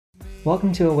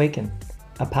Welcome to Awaken,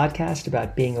 a podcast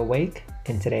about being awake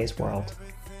in today's world.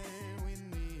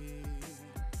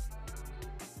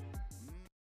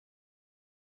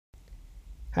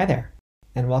 Hi there,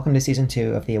 and welcome to Season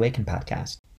 2 of the Awaken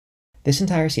podcast. This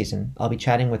entire season, I'll be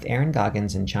chatting with Aaron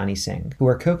Goggins and Chani Singh, who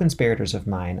are co-conspirators of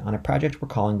mine on a project we're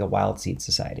calling the WildSeed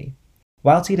Society.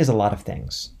 WildSeed is a lot of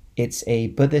things. It's a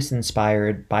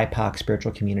Buddhist-inspired BIPOC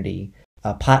spiritual community,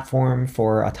 a platform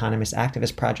for autonomous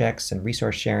activist projects and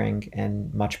resource sharing,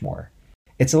 and much more.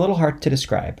 It's a little hard to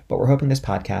describe, but we're hoping this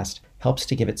podcast helps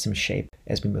to give it some shape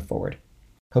as we move forward.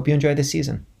 Hope you enjoy this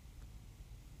season.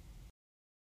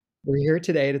 We're here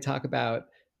today to talk about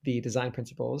the design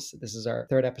principles. This is our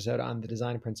third episode on the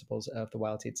design principles of the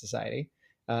WildSeed Society.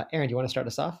 Aaron, do you want to start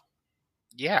us off?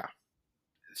 Yeah.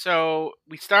 So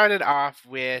we started off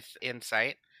with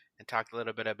insight and talked a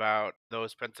little bit about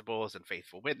those principles and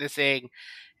faithful witnessing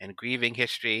and grieving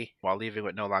history while leaving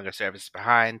what no longer serves us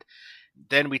behind.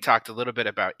 Then we talked a little bit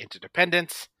about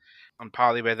interdependence, on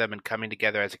polyrhythm and coming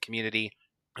together as a community.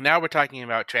 And now we're talking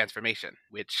about transformation,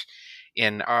 which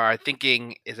in our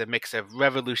thinking is a mix of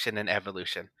revolution and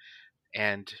evolution.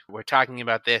 And we're talking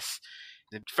about this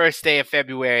the first day of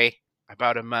February,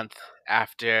 about a month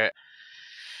after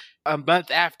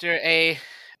a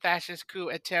fascist coup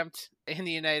attempt in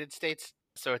the United States.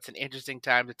 So it's an interesting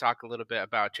time to talk a little bit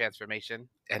about transformation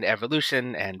and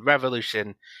evolution and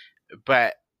revolution.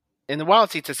 But in the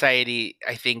WildSeed Society,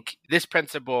 I think this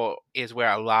principle is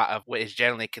where a lot of what is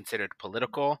generally considered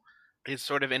political is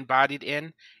sort of embodied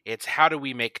in. It's how do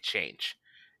we make change?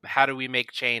 How do we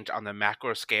make change on the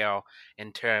macro scale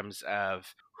in terms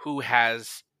of who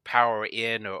has power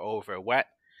in or over what?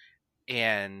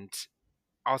 And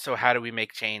also, how do we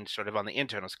make change sort of on the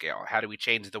internal scale? How do we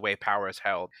change the way power is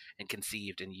held and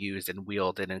conceived and used and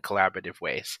wielded in collaborative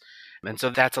ways? And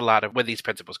so that's a lot of what these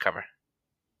principles cover.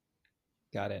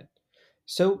 Got it.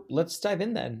 So let's dive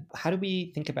in then. How do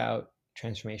we think about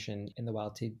transformation in the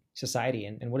WildSeed Society,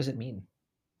 and what does it mean?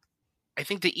 I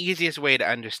think the easiest way to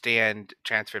understand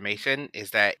transformation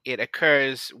is that it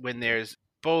occurs when there's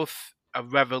both a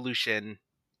revolution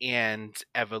and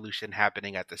evolution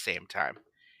happening at the same time.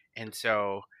 And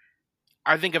so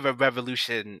I think of a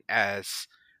revolution as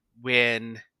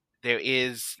when there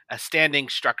is a standing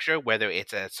structure, whether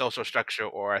it's a social structure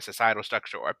or a societal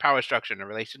structure or a power structure in a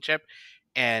relationship,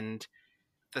 and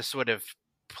the sort of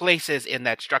places in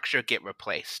that structure get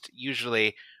replaced.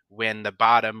 Usually when the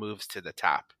bottom moves to the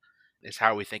top is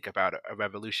how we think about a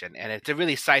revolution. And it's a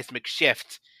really seismic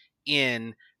shift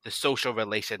in the social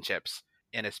relationships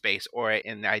in a space, or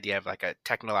in the idea of like a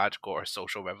technological or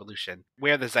social revolution,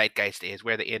 where the zeitgeist is,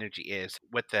 where the energy is,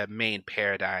 what the main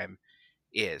paradigm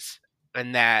is.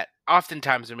 And that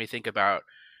oftentimes when we think about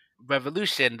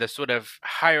revolution, the sort of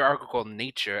hierarchical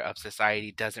nature of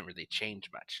society doesn't really change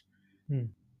much.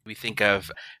 We think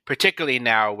of, particularly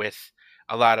now with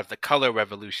a lot of the color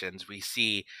revolutions, we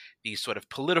see these sort of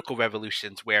political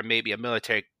revolutions where maybe a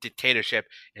military dictatorship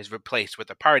is replaced with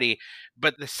a party,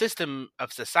 but the system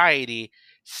of society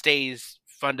stays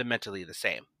fundamentally the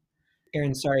same.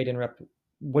 Aaron, sorry to interrupt.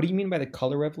 What do you mean by the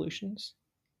color revolutions?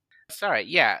 Sorry,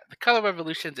 yeah, the color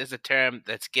revolutions is a term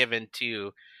that's given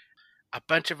to a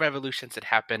bunch of revolutions that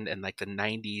happened in like the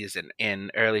 90s and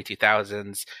in early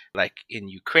 2000s, like in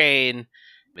Ukraine.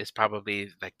 Is probably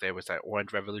like there was that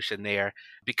orange revolution there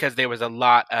because there was a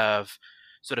lot of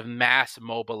sort of mass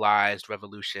mobilized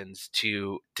revolutions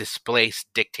to displace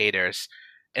dictators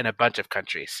in a bunch of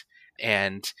countries.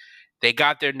 And they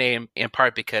got their name in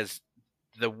part because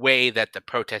the way that the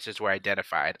protesters were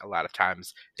identified, a lot of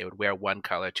times they would wear one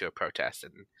color to a protest,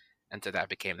 and so that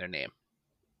became their name.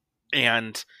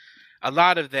 And a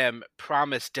lot of them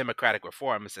promised democratic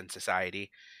reforms in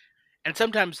society, and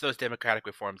sometimes those democratic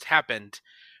reforms happened,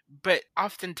 but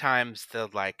oftentimes the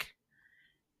like,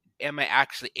 am I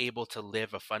actually able to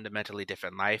live a fundamentally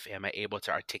different life? Am I able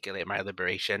to articulate my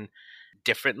liberation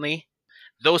differently?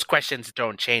 Those questions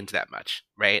don't change that much,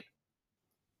 right?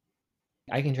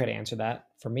 I can try to answer that.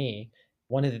 For me,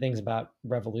 one of the things about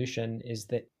revolution is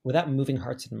that without moving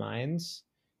hearts and minds,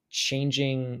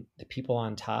 changing the people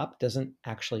on top doesn't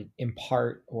actually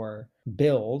impart or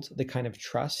build the kind of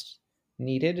trust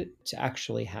needed to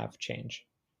actually have change,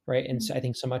 right? And so I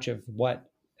think so much of what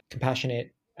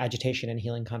compassionate agitation and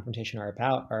healing confrontation are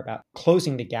about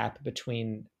closing the gap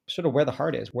between sort of where the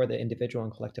heart is, where the individual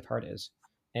and collective heart is,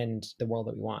 and the world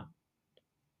that we want.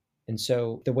 And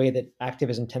so the way that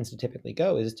activism tends to typically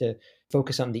go is to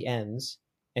focus on the ends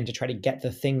and to try to get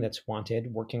the thing that's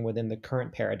wanted, working within the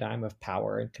current paradigm of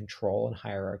power and control and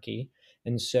hierarchy.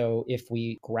 And so if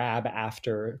we grab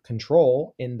after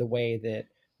control in the way that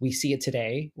we see it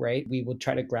today, right? We will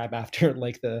try to grab after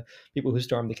like the people who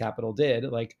stormed the Capitol did,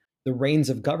 like the reins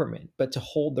of government. But to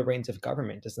hold the reins of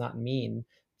government does not mean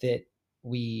that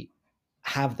we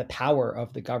have the power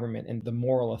of the government and the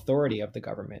moral authority of the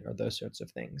government or those sorts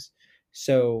of things.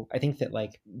 So I think that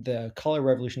like the color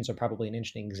revolutions are probably an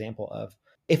interesting example of,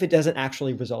 if it doesn't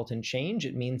actually result in change,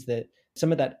 it means that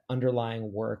some of that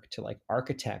underlying work to like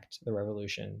architect the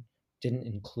revolution didn't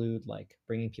include like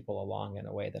bringing people along in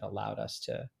a way that allowed us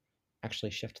to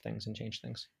actually shift things and change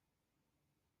things.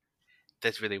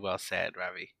 That's really well said,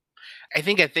 Ravi. I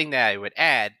think a thing that I would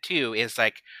add too is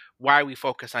like why we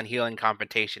focus on healing,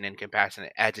 confrontation, and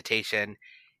compassionate agitation.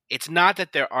 It's not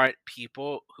that there aren't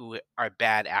people who are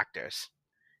bad actors.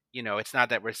 It's not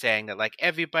that we're saying that like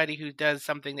everybody who does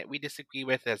something that we disagree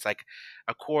with is like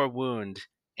a core wound,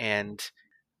 and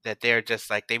that they're just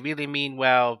like they really mean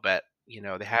well, but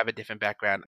they have a different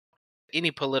background.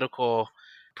 Any political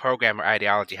program or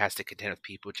ideology has to contend with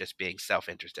people just being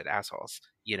self-interested assholes.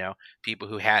 People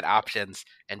who had options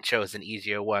and chose an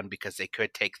easier one because they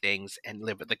could take things and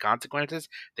live with the consequences.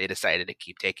 They decided to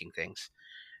keep taking things.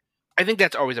 I think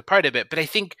that's always a part of it, but I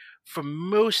think for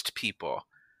most people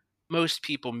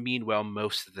mean well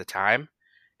most of the time,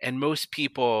 and most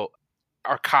people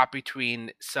are caught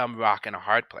between some rock and a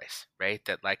hard place, right?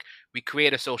 That like we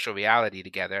create a social reality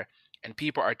together, and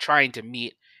people are trying to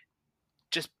meet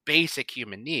just basic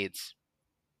human needs.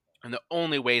 And the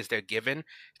only ways they're given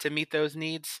to meet those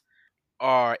needs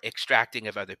are extracting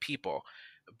of other people.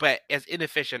 But as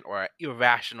inefficient or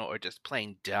irrational or just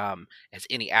plain dumb as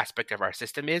any aspect of our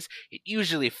system is, it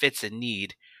usually fits a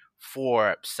need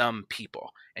for some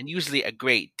people, and usually a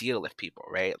great deal of people,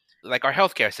 right? Like our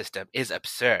healthcare system is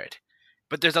absurd,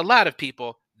 but there's a lot of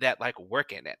people that like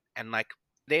work in it, and like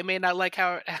they may not like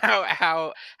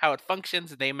how it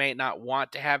functions. They may not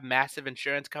want to have massive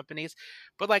insurance companies,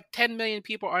 but like 10 million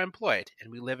people are employed,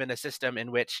 and we live in a system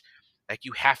in which like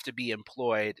you have to be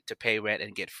employed to pay rent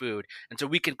and get food. And so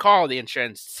we can call the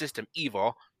insurance system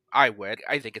evil. I would.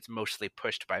 I think it's mostly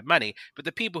pushed by money, but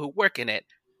the people who work in it,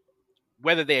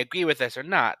 whether they agree with us or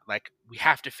not, like we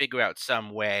have to figure out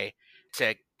some way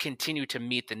to continue to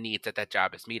meet the needs that that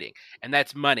job is meeting. And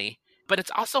that's money, but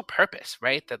it's also purpose,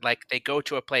 right? That like they go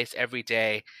to a place every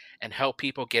day and help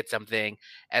people get something,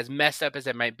 as messed up as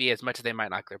it might be, as much as they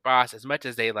might like their boss, as much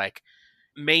as they like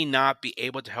may not be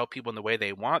able to help people in the way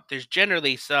they want, there's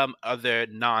generally some other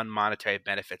non-monetary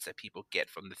benefits that people get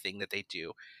from the thing that they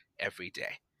do every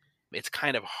day. It's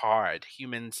kind of hard.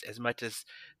 Humans, as much as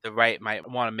the right might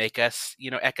want to make us,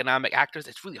 economic actors,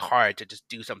 it's really hard to just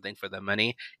do something for the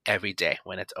money every day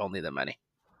when it's only the money.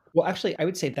 Well, actually, I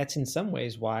would say that's in some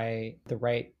ways why the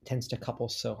right tends to couple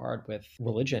so hard with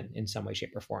religion in some way,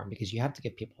 shape, or form, because you have to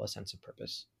give people a sense of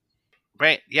purpose.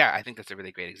 Right. Yeah, I think that's a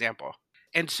really great example.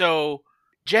 And so,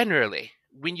 generally,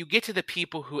 when you get to the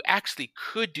people who actually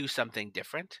could do something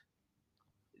different,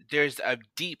 there's a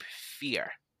deep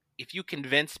fear. If you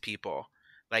convince people,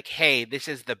 like, hey, this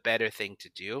is the better thing to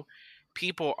do,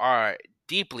 people are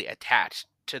deeply attached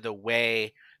to the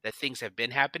way that things have been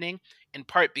happening, in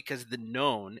part because the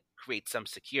known creates some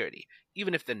security,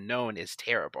 even if the known is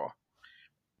terrible.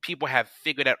 People have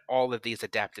figured out all of these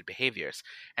adaptive behaviors.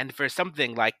 And for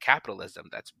something like capitalism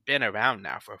that's been around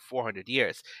now for 400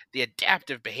 years, the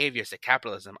adaptive behaviors of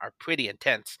capitalism are pretty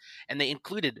intense. And they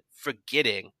included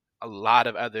forgetting a lot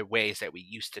of other ways that we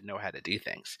used to know how to do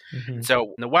things. And Mm-hmm.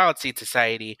 so in the WildSeed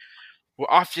Society, we're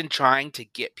often trying to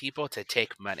get people to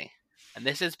take money. And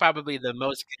this is probably the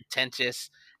most contentious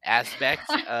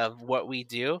aspect of what we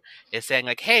do, is saying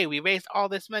like, hey, we raised all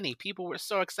this money. People were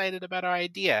so excited about our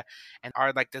idea and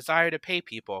our like desire to pay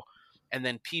people. And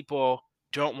then people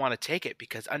don't want to take it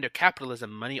because under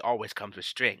capitalism, money always comes with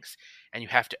strings, and you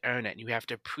have to earn it and you have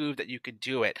to prove that you can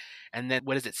do it. And then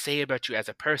what does it say about you as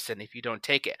a person if you don't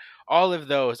take it? All of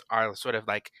those are sort of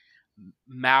like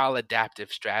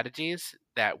maladaptive strategies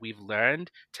that we've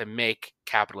learned to make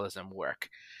capitalism work.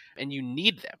 And you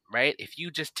need them, right? If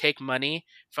you just take money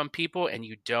from people and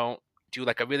you don't do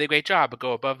like a really great job but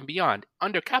go above and beyond,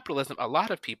 under capitalism, a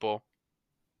lot of people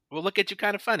will look at you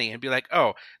kind of funny and be like,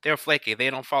 oh, they're flaky, they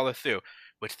don't follow through,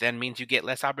 which then means you get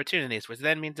less opportunities, which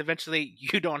then means eventually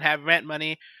you don't have rent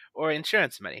money or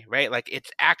insurance money, right? Like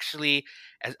it's actually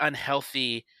as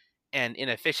unhealthy and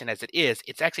inefficient as it is,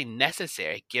 it's actually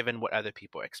necessary given what other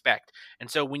people expect.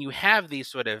 And so when you have these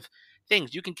sort of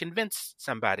things, you can convince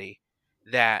somebody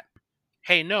that,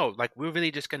 hey, no, like we're really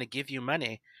just going to give you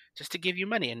money just to give you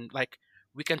money. And like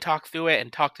we can talk through it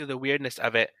and talk through the weirdness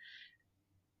of it.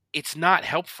 It's not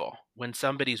helpful when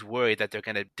somebody's worried that they're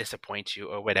going to disappoint you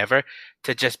or whatever,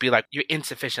 to just be like, you're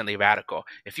insufficiently radical.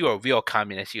 If you were a real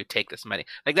communist, you'd take this money.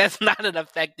 Like, that's not an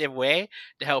effective way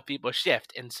to help people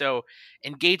shift. And so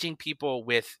engaging people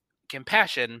with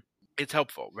compassion, it's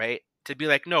helpful, right? To be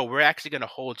like, no, we're actually going to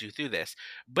hold you through this.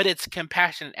 But it's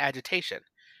compassionate agitation,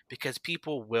 because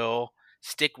people will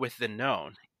stick with the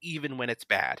known, even when it's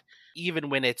bad,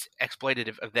 even when it's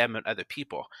exploitative of them and other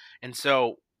people. And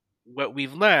so what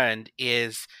we've learned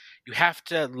is you have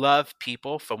to love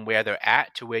people from where they're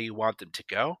at to where you want them to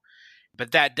go.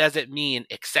 But that doesn't mean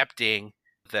accepting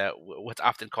what's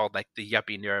often called like the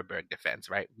yuppie Nuremberg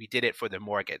defense, right? We did it for the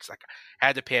mortgage. Like, I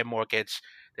had to pay a mortgage.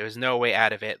 There was no way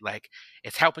out of it. Like,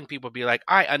 it's helping people be like,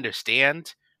 I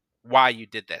understand why you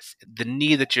did this. The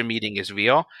need that you're meeting is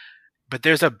real, but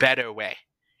there's a better way.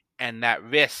 And that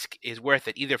risk is worth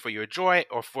it, either for your joy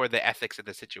or for the ethics of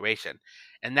the situation.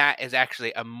 And that is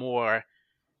actually a more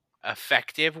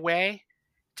effective way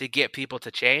to get people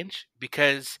to change,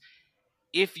 because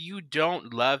if you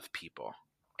don't love people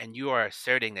and you are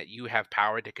asserting that you have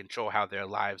power to control how their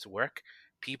lives work,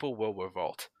 people will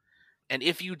revolt. And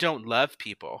if you don't love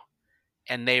people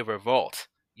and they revolt,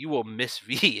 you will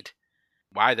misread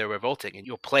why they're revolting, and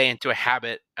you'll play into a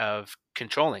habit of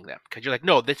controlling them, because you're like,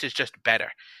 no, this is just better.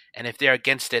 And if they're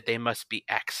against it, they must be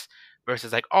X,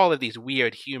 versus like all of these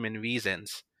weird human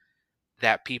reasons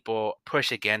that people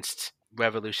push against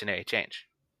revolutionary change.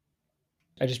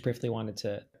 I just briefly wanted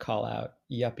to call out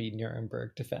yuppie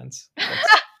Nuremberg defense. That's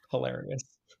hilarious.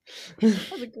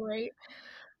 That's great.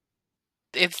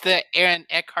 It's the Aaron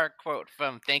Eckhart quote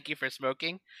from Thank You for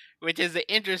Smoking, which is an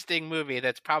interesting movie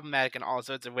that's problematic in all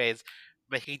sorts of ways.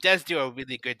 But he does do a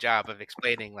really good job of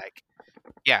explaining, like,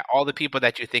 yeah, all the people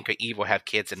that you think are evil have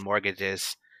kids and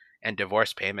mortgages and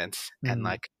divorce payments. And, Mm,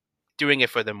 like, doing it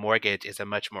for the mortgage is a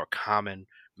much more common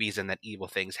reason that evil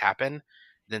things happen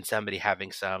than somebody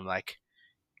having some, like,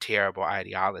 terrible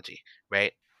ideology,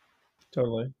 right?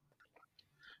 totally.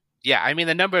 Yeah, I mean,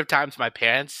 the number of times my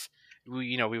parents,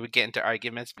 we would get into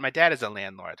arguments. My dad is a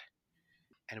landlord,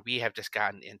 and we have just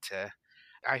gotten into.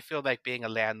 I feel like being a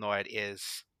landlord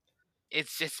is,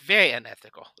 it's just very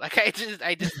unethical. Like, I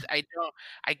don't,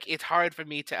 it's hard for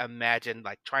me to imagine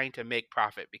like trying to make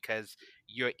profit because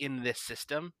you're in this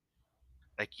system.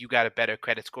 Like, you got a better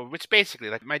credit score, which basically,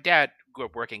 like, my dad grew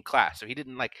up working class, so he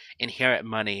didn't like inherit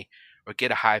money or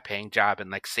get a high paying job and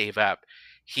like save up.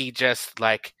 He just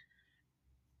like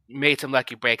made some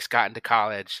lucky breaks, got into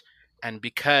college, and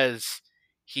because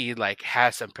he like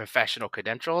has some professional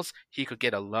credentials, he could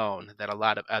get a loan that a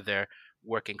lot of other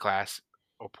working class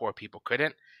or poor people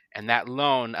couldn't. And that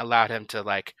loan allowed him to,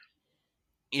 like,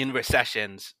 in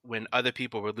recessions when other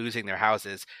people were losing their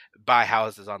houses, buy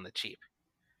houses on the cheap.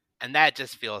 And that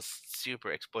just feels super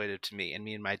exploitive to me. And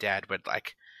me and my dad would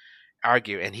like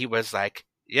argue, and he was like,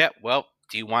 "Yeah, well,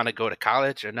 do you want to go to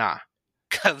college or not?"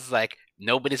 Because like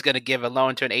nobody's gonna give a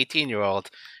loan to an 18-year-old.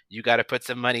 You got to put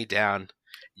some money down.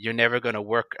 You're never gonna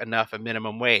work enough a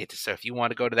minimum wage. So if you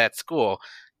want to go to that school,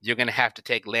 you're gonna have to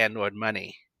take landlord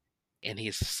money. And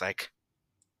he's just like,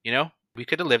 we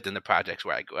could have lived in the projects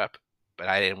where I grew up, but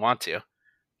I didn't want to.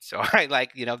 So I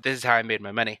like, this is how I made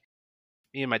my money.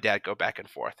 Me and my dad go back and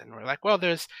forth, and we're like, well,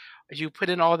 there's, you put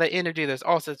in all that energy, there's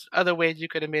also other ways you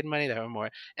could have made money that were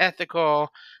more ethical,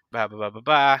 blah blah blah blah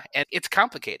blah. And it's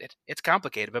complicated,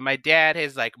 but my dad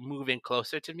is like moving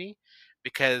closer to me,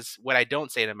 because what I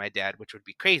don't say to my dad, which would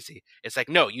be crazy, it's like,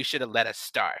 no, you should have let us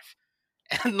starve.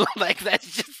 And like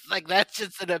that's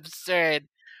just an absurd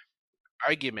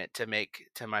argument to make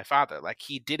to my father. Like,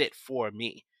 he did it for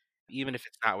me, even if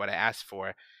it's not what I asked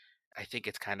for. I think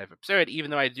it's kind of absurd,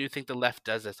 even though I do think the left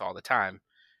does this all the time,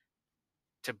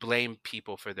 to blame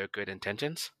people for their good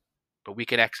intentions. But we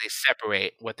can actually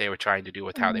separate what they were trying to do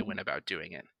with how they Mhm. went about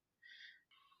doing it.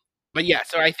 But yeah,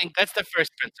 so I think that's the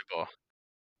first principle.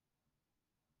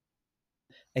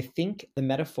 I think the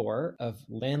metaphor of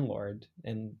landlord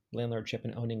and landlordship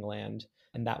and owning land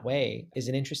in that way is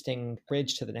an interesting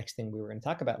bridge to the next thing we were going to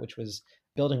talk about, which was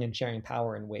building and sharing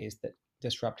power in ways that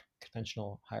disrupt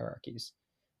conventional hierarchies.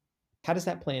 How does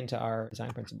that play into our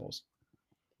design principles?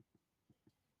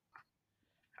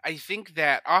 I think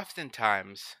that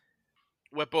oftentimes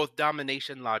what both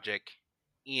domination logic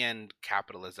and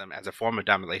capitalism as a form of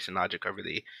domination logic are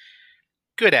really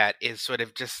good at is sort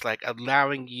of just like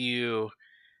allowing you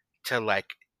to like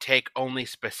take only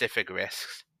specific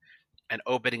risks, and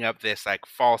opening up this like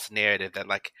false narrative that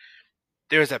like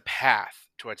there's a path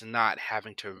towards not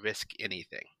having to risk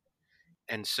anything.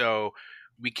 And so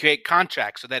we create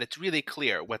contracts so that it's really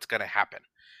clear what's going to happen.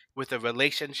 With a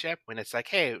relationship, when it's like,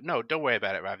 hey, no, don't worry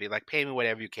about it, Ravi. Like, pay me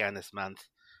whatever you can this month.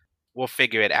 we'll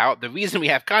figure it out. The reason we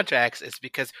have contracts is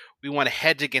because we want to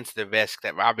hedge against the risk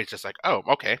that Robbie's just like, oh,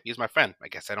 okay, he's my friend. I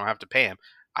guess I don't have to pay him.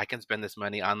 I can spend this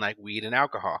money on like weed and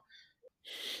alcohol.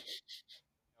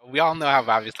 We all know how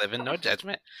Robbie's living, no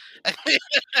judgment.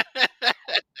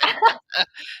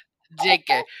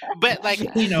 JK. But like,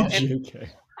 and JK.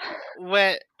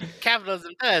 what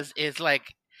capitalism does is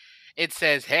like it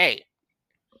says, hey,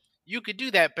 you could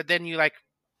do that, but then you like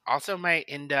also might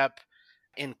end up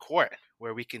in court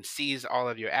where we can seize all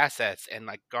of your assets and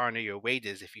like garner your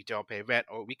wages if you don't pay rent,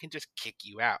 or we can just kick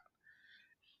you out.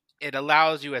 It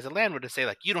allows you as a landlord to say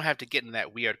like you don't have to get in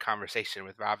that weird conversation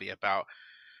with Ravi about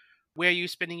where are you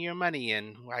spending your money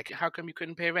and like how come you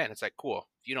couldn't pay rent. It's like, cool,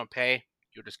 if you don't pay,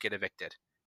 you'll just get evicted.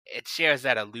 It shares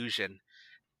that illusion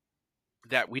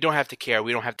that we don't have to care,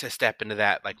 we don't have to step into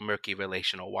that like murky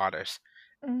relational waters.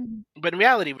 But in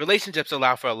reality, relationships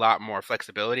allow for a lot more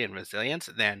flexibility and resilience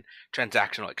than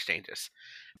transactional exchanges.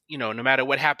 No matter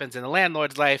what happens in the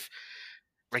landlord's life,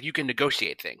 like you can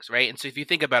negotiate things, right? And so if you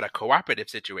think about a cooperative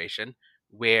situation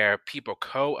where people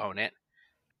co-own it,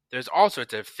 there's all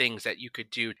sorts of things that you could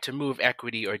do to move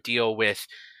equity or deal with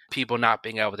people not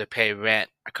being able to pay rent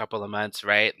a couple of months,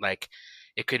 right? Like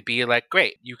it could be like,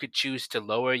 great, you could choose to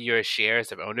lower your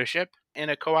shares of ownership in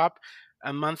a co-op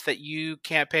a month that you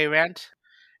can't pay rent.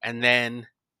 And then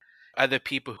other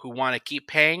people who want to keep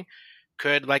paying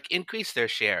could like increase their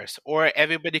shares, or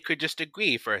everybody could just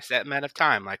agree for a set amount of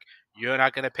time, like you're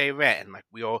not going to pay rent, and like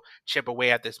we'll chip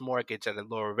away at this mortgage at a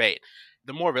lower rate.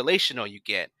 The more relational you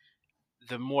get,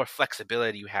 the more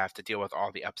flexibility you have to deal with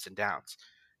all the ups and downs.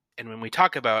 And when we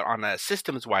talk about on a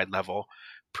systems wide level,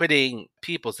 putting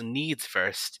people's needs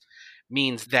first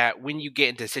means that when you get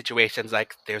into situations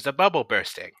like there's a bubble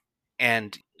bursting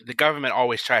and the government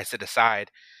always tries to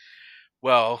decide,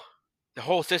 well, the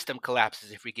whole system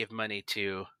collapses if we give money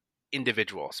to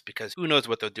individuals because who knows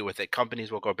what they'll do with it.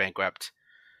 Companies will go bankrupt,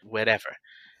 whatever.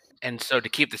 And so to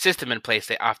keep the system in place,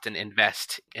 they often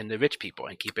invest in the rich people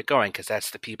and keep it going because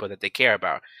that's the people that they care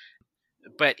about.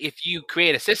 But if you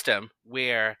create a system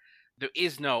where there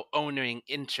is no owning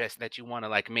interest that you want to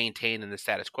like maintain in the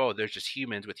status quo, there's just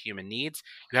humans with human needs,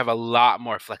 you have a lot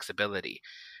more flexibility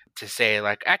to say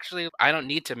like, actually, I don't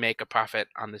need to make a profit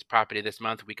on this property this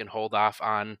month. We can hold off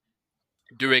on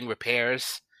doing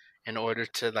repairs in order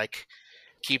to like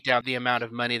keep down the amount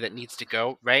of money that needs to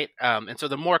go, right? And so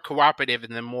the more cooperative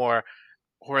and the more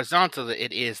horizontal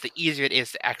it is, the easier it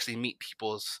is to actually meet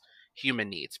people's human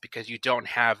needs because you don't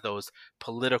have those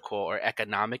political or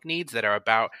economic needs that are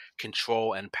about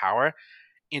control and power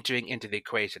entering into the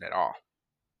equation at all.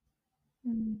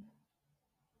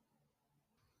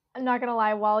 I'm not gonna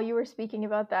lie, while you were speaking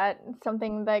about that,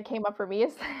 something that came up for me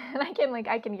is, and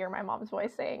I can hear my mom's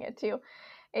voice saying it too,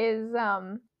 is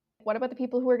what about the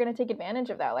people who are gonna take advantage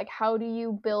of that? Like, how do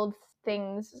you build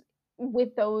things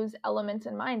with those elements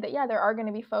in mind? That yeah, there are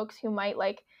gonna be folks who might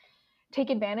like take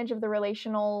advantage of the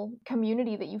relational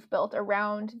community that you've built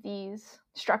around these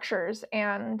structures.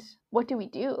 And what do we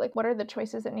do? Like, what are the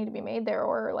choices that need to be made there,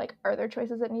 or like, are there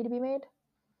choices that need to be made?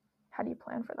 How do you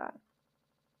plan for that?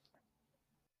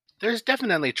 There's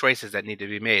definitely choices that need to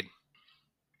be made.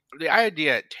 The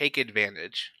idea take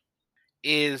advantage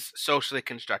is socially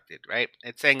constructed, right?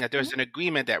 It's saying that there's an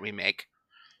agreement that we make,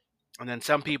 and then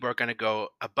some people are going to go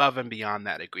above and beyond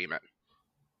that agreement,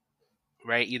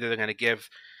 right? Either they're going to give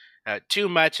too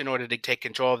much in order to take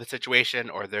control of the situation,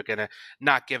 or they're going to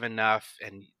not give enough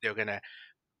and they're going to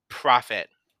profit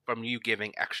from you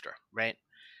giving extra, right?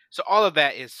 So all of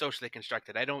that is socially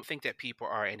constructed. I don't think that people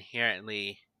are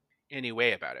inherently any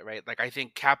way about it, right? Like I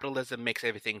think capitalism makes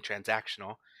everything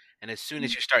transactional. And as soon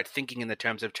as you start thinking in the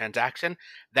terms of transaction,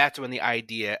 that's when the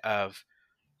idea of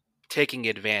taking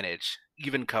advantage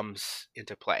even comes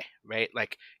into play, right?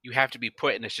 Like you have to be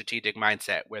put in a strategic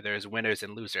mindset where there's winners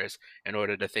and losers in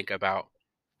order to think about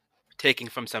taking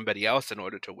from somebody else in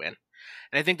order to win.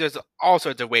 And I think there's all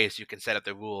sorts of ways you can set up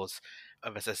the rules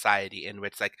of a society in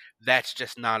which like that's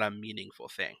just not a meaningful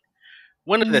thing.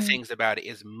 One of the things about it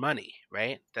is money,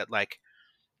 right? That like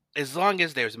as long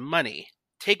as there's money,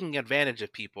 taking advantage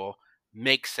of people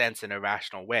makes sense in a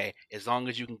rational way as long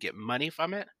as you can get money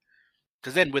from it.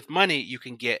 Because then with money, you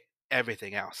can get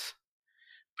everything else.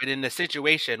 But in a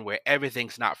situation where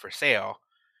everything's not for sale,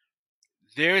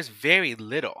 there's very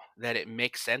little that it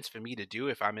makes sense for me to do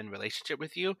if I'm in relationship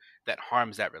with you that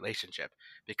harms that relationship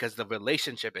because the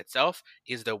relationship itself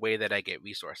is the way that I get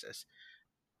resources.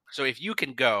 So if you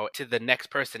can go to the next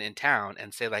person in town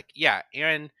and say like, yeah,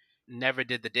 Aaron never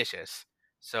did the dishes,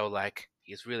 so like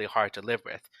he's really hard to live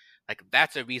with. Like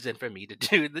that's a reason for me to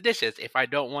do the dishes. If I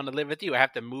don't want to live with you, I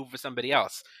have to move with somebody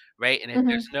else, right? And if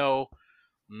there's no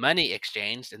money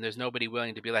exchanged and there's nobody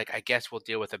willing to be like, I guess we'll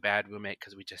deal with a bad roommate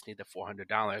because we just need the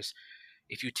 $400.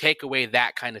 If you take away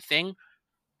that kind of thing,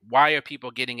 why are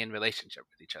people getting in relationship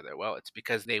with each other? Well, it's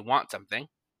because they want something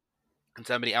and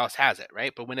somebody else has it,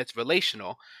 right? But when it's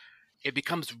relational, it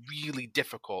becomes really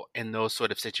difficult in those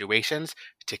sort of situations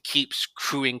to keep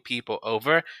screwing people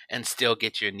over and still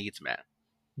get your needs met.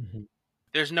 Mm-hmm.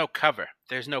 There's no cover.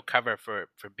 There's no cover for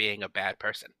being a bad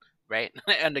person, right?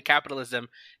 And the capitalism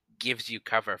gives you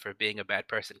cover for being a bad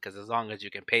person because as long as you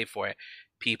can pay for it,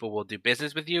 people will do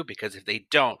business with you because if they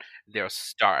don't, they'll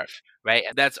starve, right?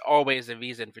 And that's always the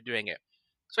reason for doing it.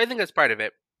 So I think that's part of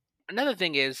it. Another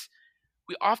thing is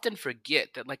we often forget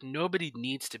that like nobody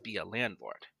needs to be a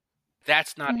landlord.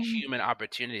 That's not a Mm. human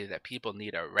opportunity that people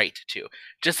need a right to.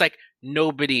 Just like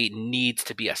nobody needs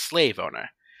to be a slave owner.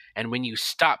 And when you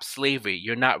stop slavery,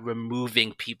 you're not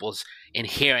removing people's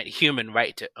inherent human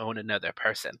right to own another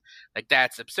person. Like,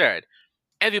 that's absurd.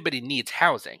 Everybody needs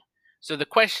housing. So the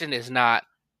question is not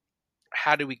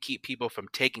how do we keep people from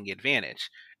taking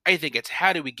advantage? I think it's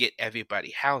how do we get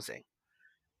everybody housing?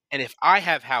 And if I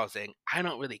have housing, I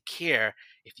don't really care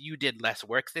if you did less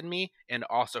work than me and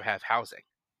also have housing.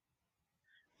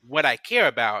 What I care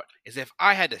about is if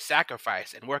I had to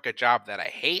sacrifice and work a job that I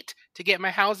hate to get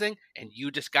my housing and you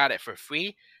just got it for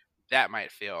free, that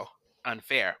might feel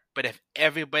unfair. But if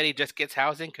everybody just gets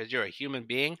housing because you're a human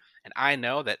being and I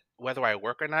know that whether I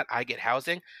work or not, I get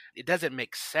housing, it doesn't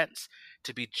make sense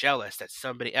to be jealous that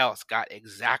somebody else got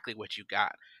exactly what you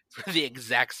got for the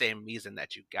exact same reason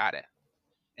that you got it.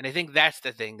 And I think that's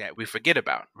the thing that we forget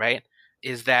about, right?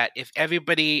 Is that if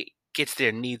everybody gets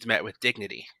their needs met with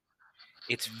dignity,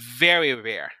 it's very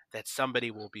rare that somebody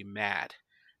will be mad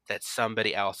that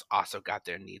somebody else also got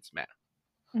their needs met.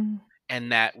 Mm.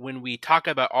 And that when we talk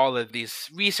about all of these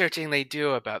researching they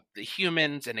do about the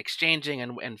humans and exchanging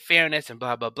and fairness and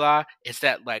blah, blah, blah, it's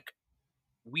that like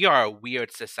we are a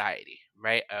weird society,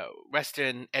 right?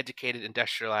 Western, educated,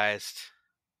 industrialized,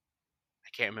 I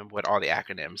can't remember what all the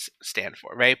acronyms stand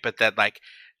for, right? But that like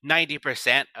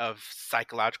 90% of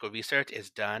psychological research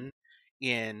is done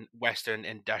in Western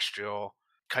industrial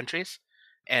countries.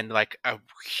 And like a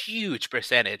huge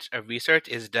percentage of research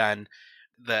is done.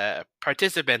 The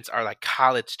participants are like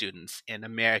college students in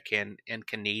American and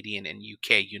Canadian and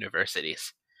UK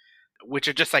universities, which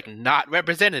are just like not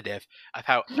representative of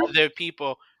how other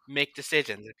people make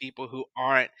decisions. The people who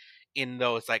aren't in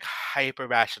those like hyper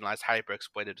rationalized, hyper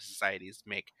exploitative societies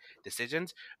make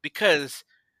decisions because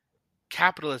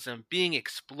capitalism being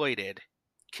exploited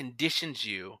conditions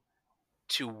you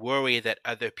to worry that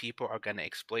other people are going to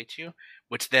exploit you,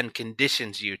 which then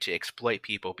conditions you to exploit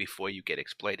people before you get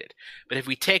exploited. But if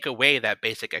we take away that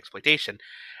basic exploitation,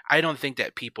 I don't think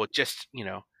that people just,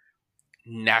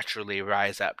 naturally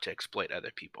rise up to exploit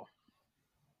other people.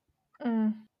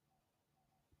 Mm.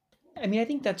 I mean, I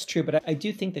think that's true, but I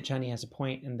do think that Johnny has a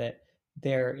point in that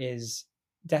there is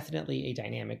definitely a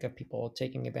dynamic of people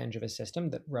taking advantage of a system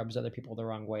that rubs other people the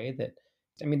wrong way. That,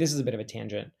 I mean, this is a bit of a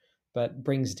tangent, but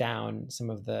brings down some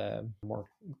of the more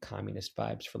communist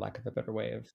vibes, for lack of a better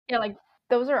way of. Yeah, like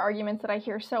those are arguments that I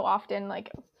hear so often, like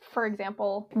for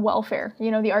example, welfare.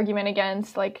 The argument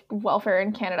against like welfare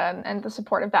in Canada and the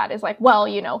support of that is like, well,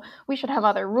 we should have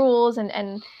other rules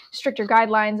and stricter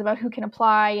guidelines about who can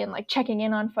apply and like checking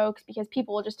in on folks because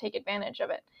people will just take advantage of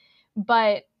it.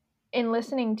 But in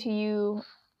listening to you,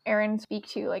 Aaron, speak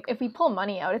to like if we pull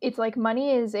money out, it's like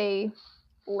money is a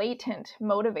latent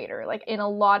motivator like in a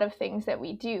lot of things that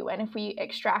we do. And if we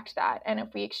extract that and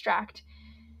if we extract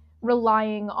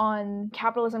relying on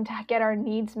capitalism to get our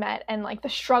needs met and like the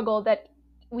struggle that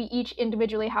we each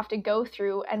individually have to go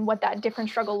through and what that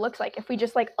different struggle looks like, if we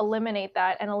just like eliminate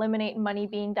that and eliminate money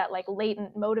being that like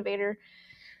latent motivator,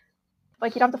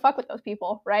 like you don't have to fuck with those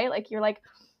people, right? Like you're like,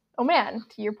 oh man,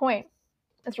 to your point,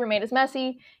 this roommate is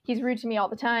messy, he's rude to me all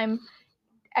the time,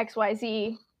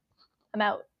 XYZ, I'm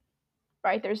out,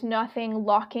 right? There's nothing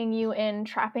locking you in,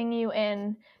 trapping you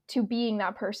in to being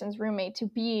that person's roommate, to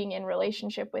being in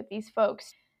relationship with these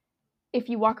folks. If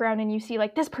you walk around and you see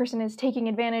like this person is taking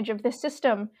advantage of this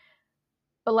system,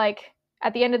 but like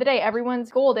at the end of the day everyone's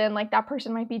golden, like that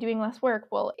person might be doing less work.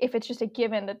 Well, if it's just a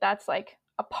given that that's like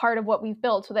a part of what we've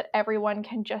built so that everyone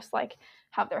can just like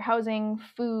have their housing,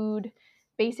 food,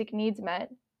 basic needs met,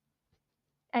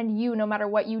 and no matter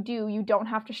what you do, you don't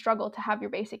have to struggle to have your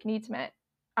basic needs met.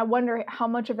 I wonder how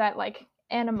much of that like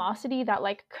animosity, that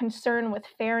like concern with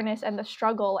fairness and the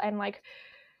struggle and like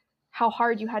how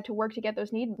hard you had to work to get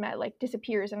those needs met like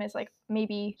disappears and is like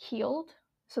maybe healed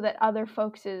so that other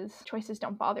folks' choices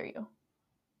don't bother you.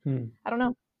 I don't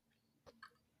know.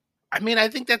 I mean, I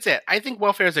think that's it. I think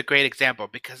welfare is a great example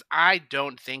because I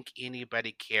don't think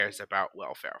anybody cares about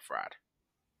welfare fraud.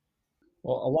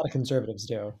 Well, a lot of conservatives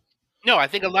do. No, I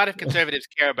think a lot of conservatives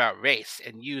care about race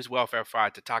and use welfare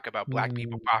fraud to talk about black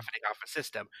people Mm, profiting off a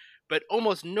system, but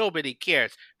almost nobody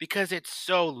cares because it's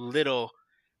so little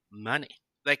money.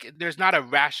 Like, there's not a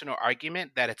rational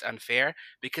argument that it's unfair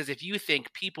because if you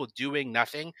think people doing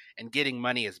nothing and getting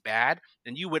money is bad,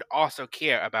 then you would also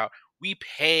care about we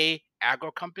pay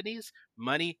agro companies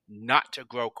money not to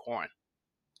grow corn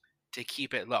to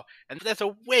keep it low. And that's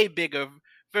a way bigger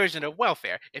version of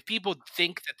welfare. If people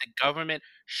think that the government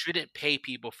shouldn't pay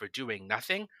people for doing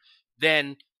nothing,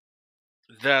 then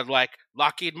the like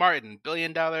Lockheed Martin $1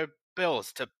 billion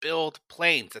bills to build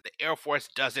planes that the Air Force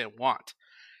doesn't want.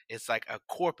 It's like a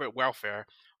corporate welfare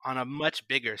on a much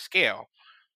bigger scale.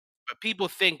 But people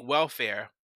think welfare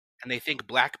and they think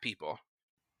black people.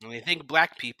 And they think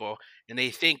black people and they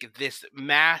think this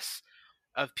mass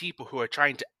of people who are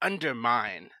trying to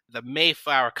undermine the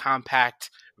Mayflower Compact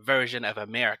version of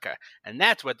America. And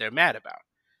that's what they're mad about.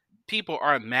 People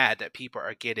aren't mad that people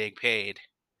are getting paid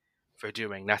for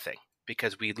doing nothing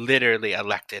because we literally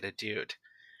elected a dude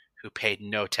who paid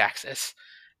no taxes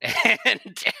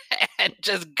and and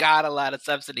just got a lot of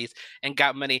subsidies and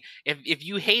got money. If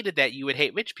you hated that, you would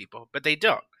hate rich people, but they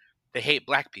don't. They hate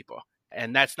black people.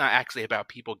 And that's not actually about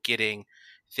people getting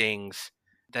things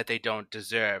that they don't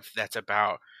deserve. That's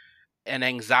about an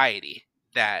anxiety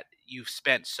that you've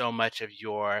spent so much of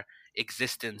your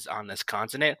existence on this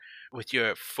continent with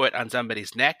your foot on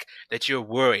somebody's neck that you're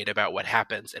worried about what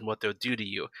happens and what they'll do to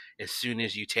you as soon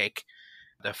as you take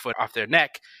the foot off their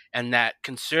neck, and that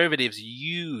conservatives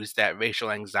use that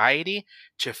racial anxiety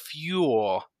to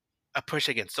fuel a push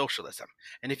against socialism.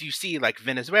 And if you see like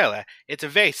Venezuela, it's a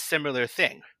very similar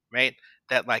thing, right?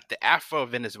 That like the Afro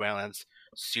Venezuelans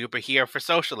super here for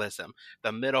socialism.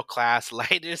 The middle class,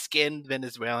 lighter skinned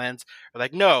Venezuelans are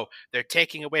like, no, they're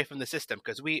taking away from the system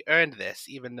because we earned this,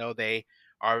 even though they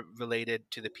are related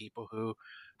to the people who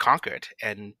conquered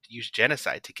and used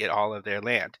genocide to get all of their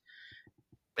land.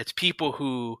 It's people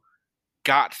who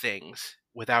got things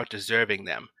without deserving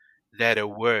them that are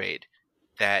worried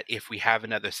that if we have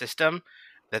another system,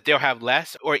 that they'll have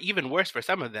less, or even worse for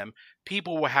some of them,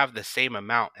 people will have the same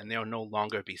amount and they'll no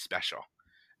longer be special.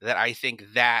 That I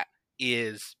think that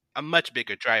is a much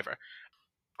bigger driver.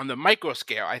 On the micro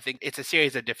scale, I think it's a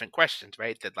series of different questions,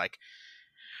 right? That like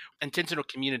intentional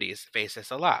communities face this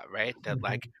a lot, right? That mhm.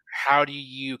 like, how do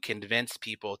you convince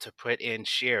people to put in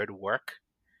shared work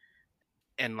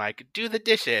and like do the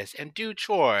dishes and do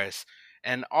chores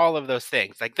and all of those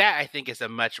things? Like that, I think is a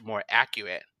much more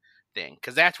accurate thing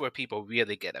because that's where people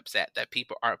really get upset that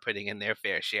people aren't putting in their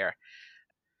fair share.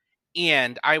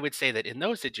 And I would say that in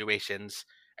those situations,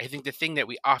 I think the thing that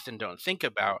we often don't think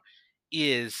about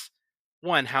is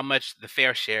one, how much the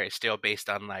fair share is still based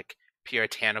on like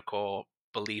puritanical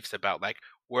beliefs about like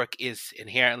work is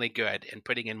inherently good and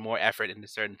putting in more effort into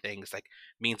certain things like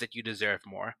means that you deserve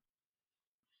more.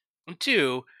 And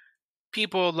two,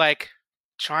 people like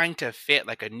trying to fit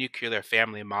like a nuclear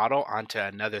family model onto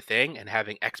another thing and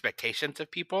having expectations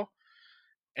of people.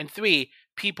 And three,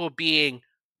 people being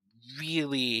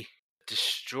really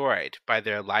destroyed by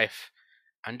their life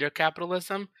under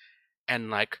capitalism and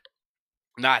like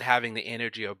not having the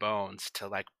energy or bones to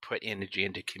like put energy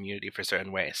into community for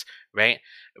certain ways, right?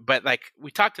 But like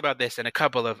we talked about this in a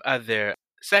couple of other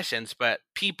sessions, but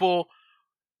people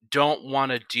don't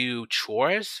want to do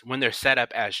chores when they're set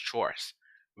up as chores,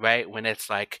 right? When it's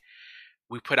like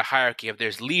we put a hierarchy of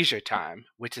there's leisure time,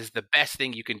 which is the best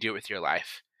thing you can do with your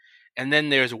life. And then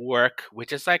there's work,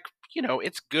 which is like, you know,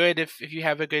 it's good if you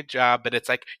have a good job, but it's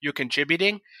like you're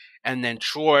contributing. And then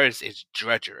chores is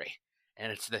drudgery.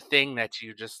 And it's the thing that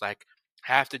you just like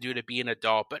have to do to be an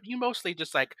adult, but you mostly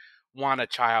just like want a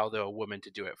child or a woman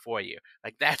to do it for you.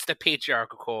 Like that's the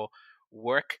patriarchal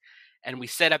work. And we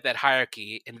set up that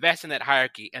hierarchy, invest in that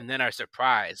hierarchy, and then are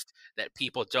surprised that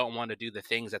people don't want to do the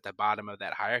things at the bottom of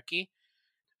that hierarchy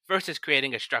versus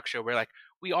creating a structure where like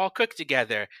we all cook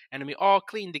together and we all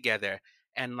clean together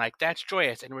and like that's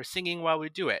joyous and we're singing while we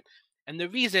do it. And the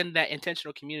reason that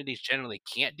intentional communities generally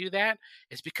can't do that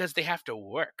is because they have to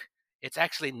work. It's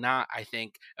actually not, I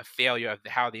think, a failure of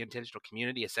how the intentional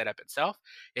community is set up itself.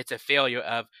 It's a failure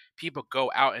of people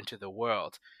go out into the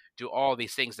world, do all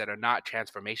these things that are not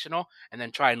transformational, and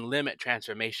then try and limit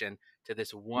transformation to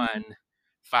this one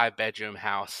 5 bedroom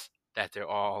house that they're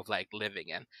all like living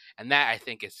in. And that I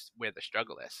think is where the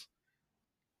struggle is.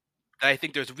 I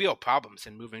think there's real problems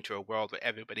in moving to a world where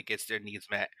everybody gets their needs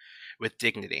met with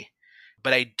dignity.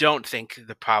 But I don't think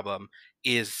the problem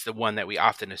is the one that we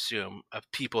often assume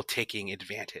of people taking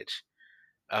advantage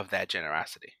of that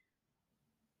generosity.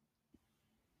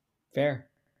 Fair.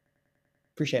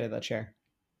 Appreciated that share,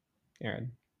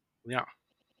 Aaron. Yeah.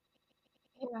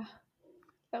 Yeah,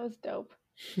 that was dope.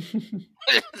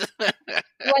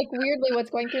 Like, weirdly, what's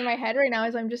going through my head right now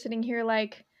is I'm just sitting here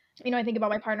like, I think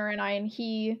about my partner and I, and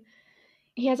he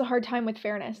has a hard time with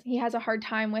fairness. He has a hard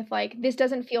time with, like, this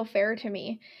doesn't feel fair to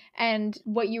me. And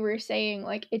what you were saying,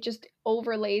 like, it just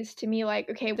overlays to me, like,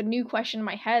 okay, the new question in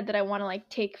my head that I want to, like,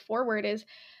 take forward is,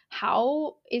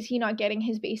 how is he not getting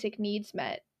his basic needs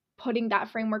met? Putting that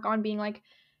framework on, being like,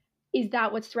 is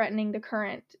that what's threatening the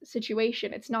current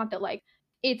situation? It's not that, like,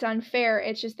 it's unfair,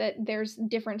 it's just that there's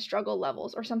different struggle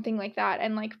levels or something like that,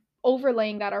 and, like,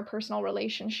 overlaying that our personal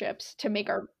relationships to make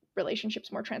our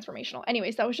relationships more transformational.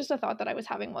 Anyways, that was just a thought that I was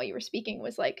having while you were speaking,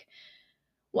 was like,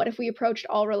 what if we approached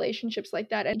all relationships like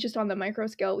that, and just on the micro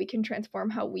scale we can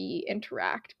transform how we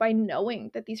interact by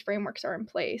knowing that these frameworks are in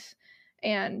place.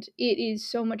 And it is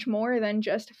so much more than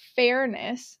just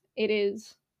fairness. It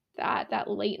is that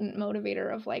latent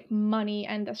motivator of, like, money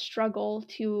and the struggle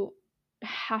to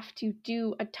have to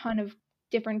do a ton of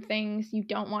different things you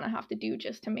don't want to have to do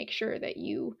just to make sure that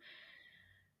you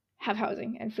have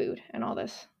housing and food and all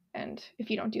this. And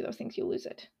if you don't do those things, you lose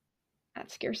it.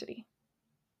 That's scarcity.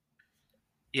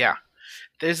 Yeah.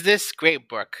 There's this great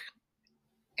book,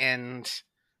 and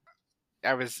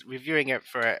I was reviewing it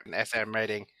for an essay I'm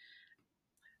writing.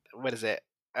 What is it?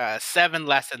 7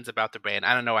 lessons about the brain.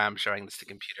 I don't know why I'm showing this to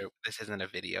computer. This isn't a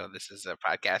video. This is a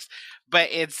podcast. But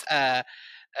it's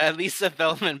Lisa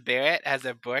Feldman Barrett has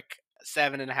a book,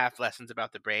 7.5 Lessons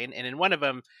about the Brain. And in one of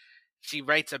them, she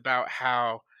writes about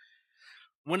how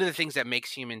one of the things that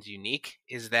makes humans unique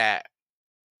is that,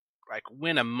 like,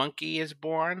 when a monkey is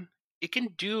born, it can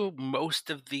do most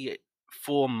of the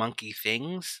full monkey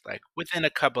things like within a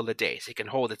couple of days. It can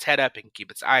hold its head up, it can keep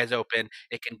its eyes open,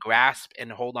 it can grasp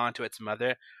and hold on to its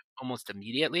mother almost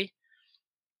immediately.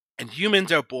 And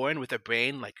humans are born with a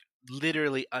brain like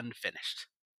literally unfinished.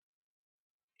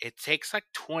 It takes like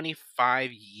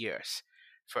 25 years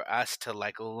for us to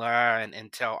like learn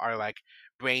until our like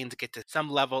brains get to some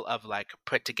level of like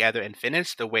put together and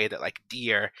finished the way that like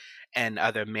deer and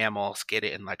other mammals get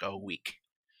it in like a week.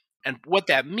 And what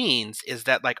that means is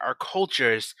that like our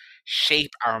cultures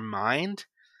shape our mind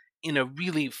in a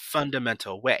really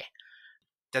fundamental way.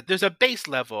 That there's a base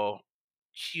level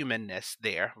humanness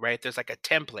there, right? There's like a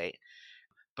template,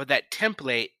 but that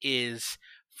template is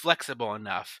flexible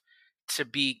enough to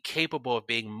be capable of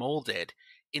being molded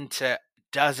into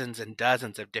dozens and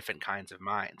dozens of different kinds of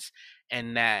minds.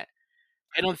 And that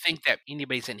I don't think that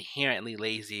anybody's inherently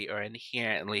lazy or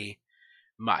inherently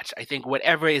much. I think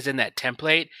whatever is in that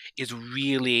template is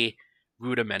really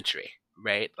rudimentary,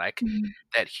 right? Like Mhm.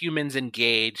 that humans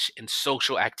engage in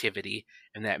social activity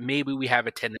and that maybe we have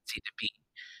a tendency to be,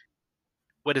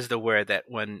 what is the word that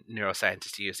one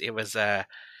neuroscientist used? It was uh,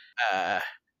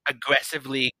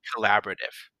 aggressively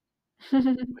collaborative,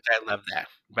 which I love that,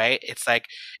 right? It's like,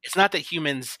 it's not that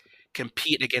humans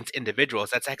compete against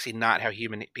individuals. That's actually not how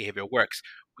human behavior works.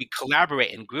 We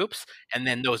collaborate in groups, and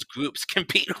then those groups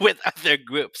compete with other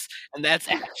groups. And that's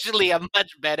actually a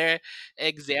much better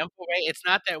example, right? It's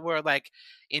not that we're like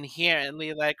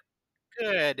inherently like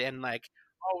good and like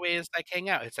always like hang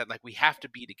out. It's that like we have to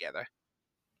be together.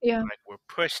 Yeah. Like we're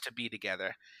pushed to be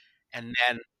together. And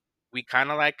then we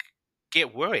kind of like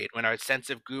get worried when our sense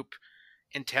of group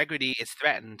integrity is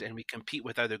threatened and we compete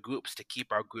with other groups to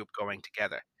keep our group going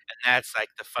together. And that's like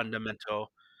the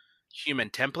fundamental human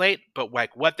template. But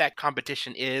like what that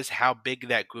competition is, how big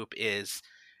that group is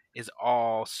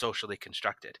all socially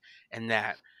constructed. And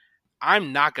that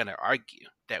I'm not going to argue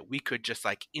that we could just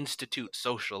like institute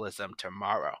socialism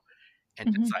tomorrow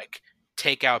and just Mhm. like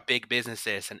take out big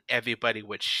businesses and everybody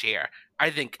would share. I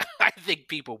think I think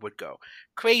people would go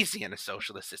crazy in a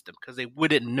socialist system because they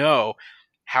wouldn't know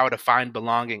how to find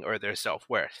belonging or their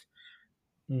self-worth.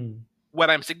 Mm. What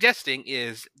I'm suggesting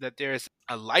is that there's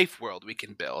a life world we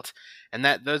can build, and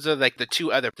that those are like the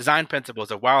two other design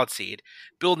principles of WildSeed,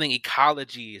 building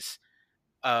ecologies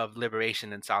of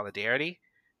liberation and solidarity,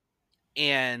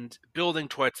 and building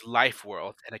towards life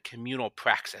world and a communal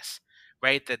praxis,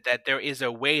 right? That there is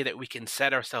a way that we can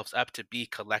set ourselves up to be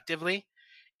collectively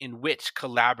in which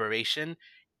collaboration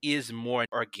is more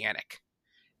organic.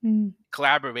 Mm.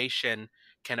 Collaboration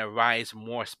can arise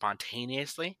more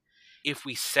spontaneously if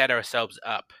we set ourselves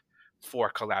up for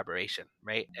collaboration,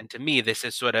 right? And to me, this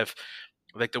is sort of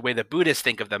like the way the Buddhists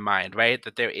think of the mind, right?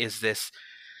 That there is this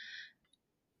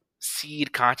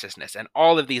seed consciousness and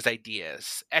all of these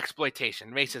ideas,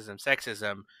 exploitation, racism,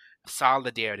 sexism,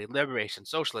 solidarity, liberation,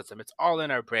 socialism, it's all in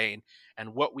our brain,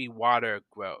 and what we water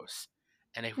grows.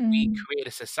 And if we Mm. create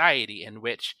a society in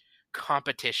which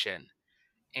competition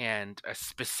and a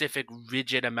specific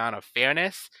rigid amount of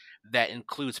fairness that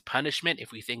includes punishment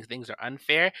if we think things are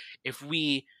unfair, if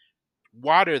we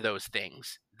water those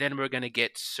things, then we're going to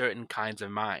get certain kinds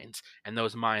of minds. And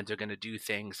those minds are going to do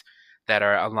things that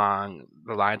are along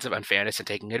the lines of unfairness and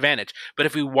taking advantage. But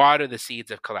if we water the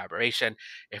seeds of collaboration,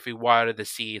 if we water the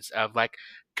seeds of like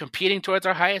competing towards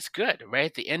our highest good,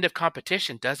 right? The end of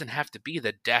competition doesn't have to be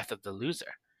the death of the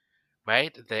loser,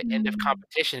 right? The end of Mm.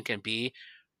 competition can be,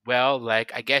 well,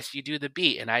 like, I guess you do the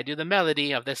beat and I do the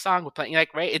melody of this song we're playing,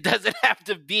 like, right? It doesn't have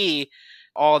to be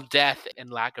all death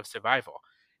and lack of survival.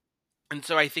 And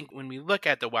so I think when we look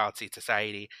at the Wild Seed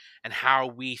Society and how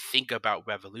we think about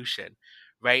revolution,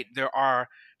 right, there are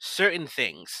certain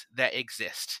things that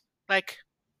exist, like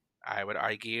I would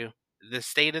argue the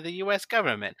state of the US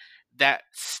government, that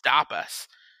stop us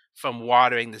from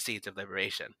watering the seeds of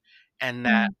liberation. And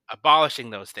that Mm. abolishing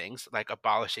those things, like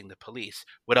abolishing the police,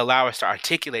 would allow us to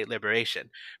articulate liberation.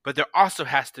 But there also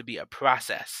has to be a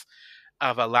process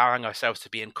of allowing ourselves to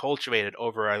be enculturated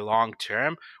over a long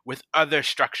term with other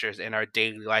structures in our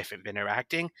daily life of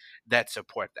interacting that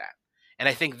support that. And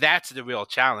I think that's the real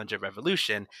challenge of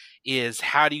revolution, is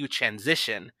how do you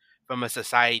transition from a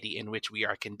society in which we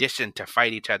are conditioned to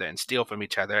fight each other and steal from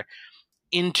each other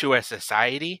into a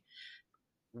society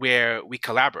where we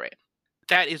collaborate.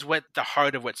 That is what the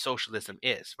heart of what socialism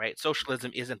is, right?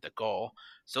 Socialism isn't the goal.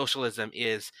 Socialism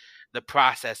is the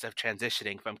process of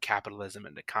transitioning from capitalism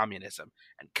into communism.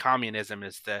 And communism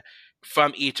is the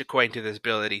from each according to their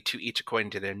ability to each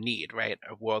according to their need, right?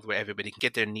 A world where everybody can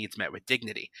get their needs met with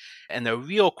dignity. And the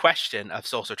real question of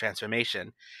social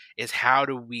transformation is how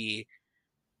do we,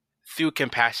 through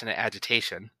compassionate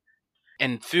agitation,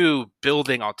 and through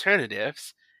building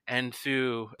alternatives and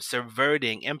through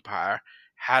subverting empire,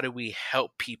 how do we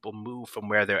help people move from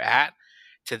where they're at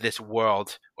to this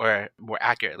world, or more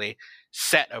accurately,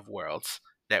 set of worlds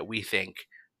that we think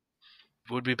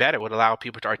would be better, would allow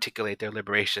people to articulate their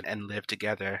liberation and live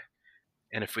together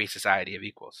in a free society of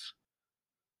equals.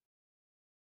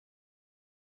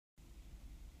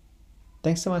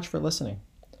 Thanks so much for listening.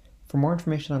 For more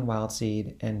information on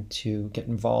WildSeed and to get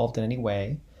involved in any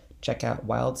way, check out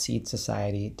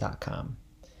wildseedsociety.com.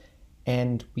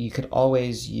 And we could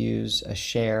always use a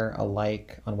share, a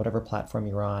like on whatever platform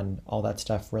you're on. All that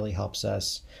stuff really helps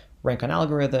us rank on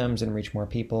algorithms and reach more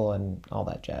people and all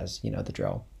that jazz. You know the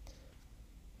drill.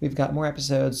 We've got more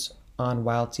episodes on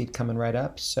WildSeed coming right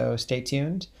up, so stay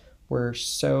tuned. We're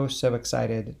so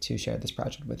excited to share this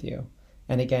project with you.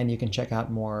 And again, you can check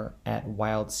out more at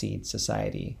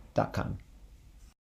wildseedsociety.com.